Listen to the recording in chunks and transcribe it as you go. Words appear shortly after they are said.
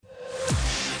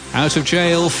Out of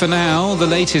jail for now, the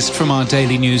latest from our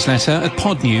daily newsletter at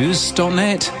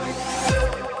podnews.net.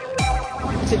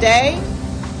 Today,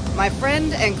 my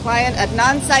friend and client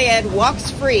Adnan Syed walks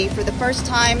free for the first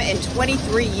time in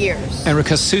 23 years.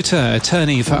 Erica Suter,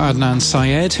 attorney for Adnan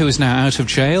Syed, who is now out of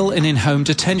jail and in home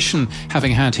detention,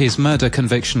 having had his murder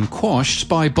conviction quashed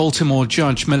by Baltimore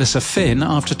Judge Melissa Finn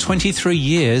after 23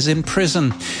 years in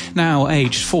prison. Now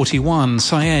aged 41,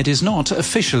 Syed is not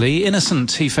officially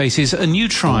innocent. He faces a new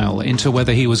trial into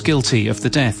whether he was guilty of the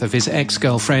death of his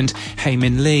ex-girlfriend,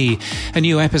 Hae-Min Lee. A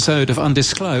new episode of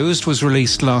Undisclosed was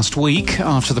released last week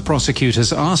after the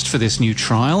prosecutors asked for this new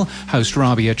trial, host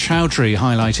Rabia Chowdhury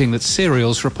highlighting that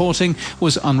Serial's reporting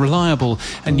was unreliable.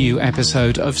 A new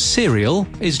episode of Serial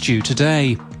is due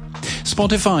today.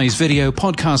 Spotify's video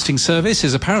podcasting service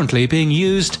is apparently being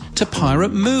used to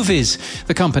pirate movies.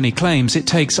 The company claims it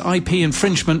takes IP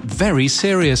infringement very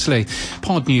seriously.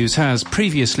 Pod News has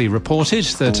previously reported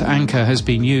that Anchor has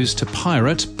been used to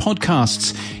pirate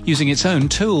podcasts using its own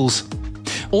tools.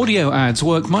 Audio ads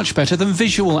work much better than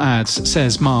visual ads,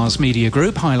 says Mars Media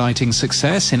Group, highlighting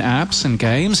success in apps and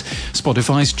games.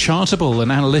 Spotify's Chartable, an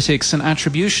analytics and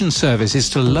attribution service, is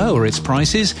to lower its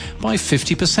prices by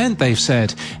 50%, they've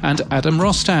said. And Adam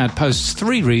Rostad posts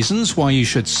 3 reasons why you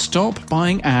should stop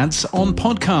buying ads on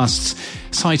podcasts,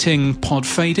 citing pod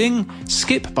fading,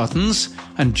 skip buttons,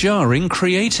 and jarring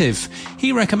creative.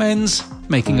 He recommends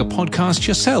making a podcast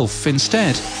yourself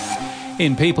instead.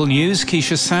 In People News,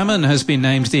 Keisha Salmon has been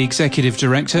named the Executive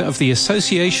Director of the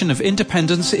Association of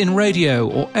Independents in Radio,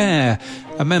 or AIR,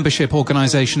 a membership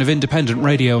organisation of independent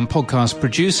radio and podcast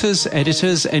producers,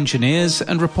 editors, engineers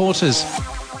and reporters.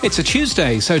 It's a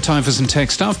Tuesday, so time for some tech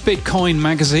stuff. Bitcoin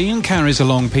Magazine carries a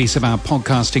long piece about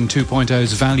Podcasting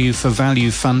 2.0's value for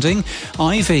value funding.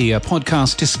 Ivy, a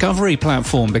podcast discovery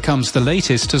platform, becomes the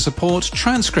latest to support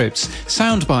transcripts,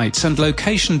 sound bites and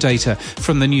location data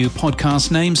from the new podcast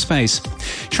namespace.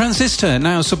 Transistor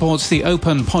now supports the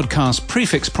Open Podcast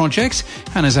Prefix project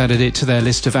and has added it to their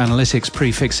list of analytics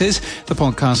prefixes. The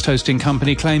podcast hosting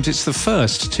company claims it's the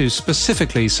first to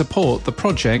specifically support the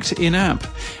project in-app.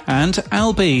 And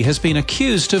Albi has been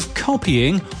accused of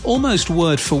copying, almost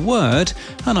word for word,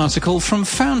 an article from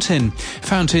Fountain.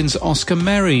 Fountain's Oscar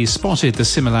Merry spotted the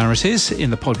similarities in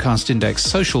the Podcast Index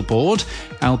social board.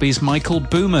 Albi's Michael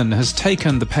Booman has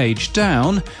taken the page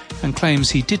down and claims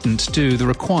he didn't do the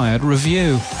required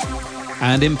review.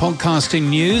 And in podcasting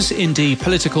news, indie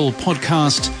political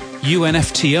podcast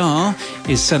UNFTR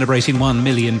is celebrating 1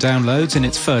 million downloads in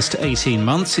its first 18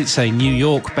 months. It's a New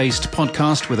York-based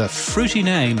podcast with a fruity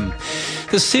name.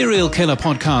 The Serial Killer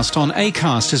podcast on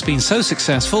Acast has been so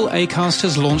successful, Acast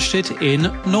has launched it in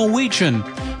Norwegian.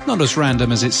 Not as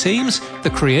random as it seems. The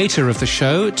creator of the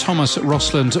show, Thomas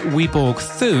Rosland Wiborg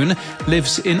Thun,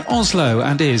 lives in Oslo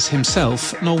and is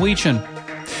himself Norwegian.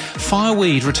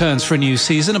 Fireweed returns for a new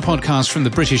season, a podcast from the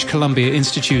British Columbia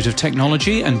Institute of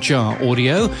Technology and Jar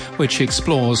Audio, which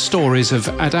explores stories of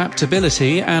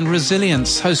adaptability and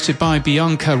resilience. Hosted by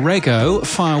Bianca Rego,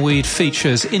 Fireweed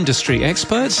features industry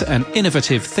experts and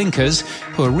innovative thinkers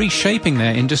who are reshaping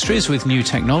their industries with new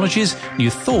technologies, new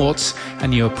thoughts,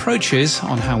 and new approaches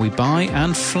on how we buy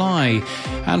and fly.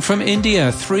 And from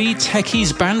India, 3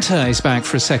 Techies Banter is back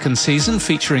for a second season,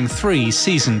 featuring 3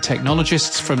 seasoned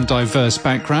technologists from diverse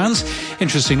backgrounds.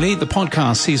 Interestingly, the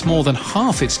podcast sees more than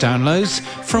half its downloads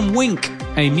from Wink,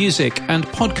 a music and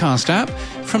podcast app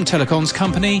from telecoms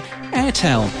company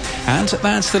Airtel. And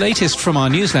that's the latest from our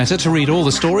newsletter. To read all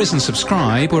the stories and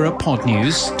subscribe, we're at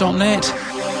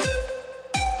podnews.net.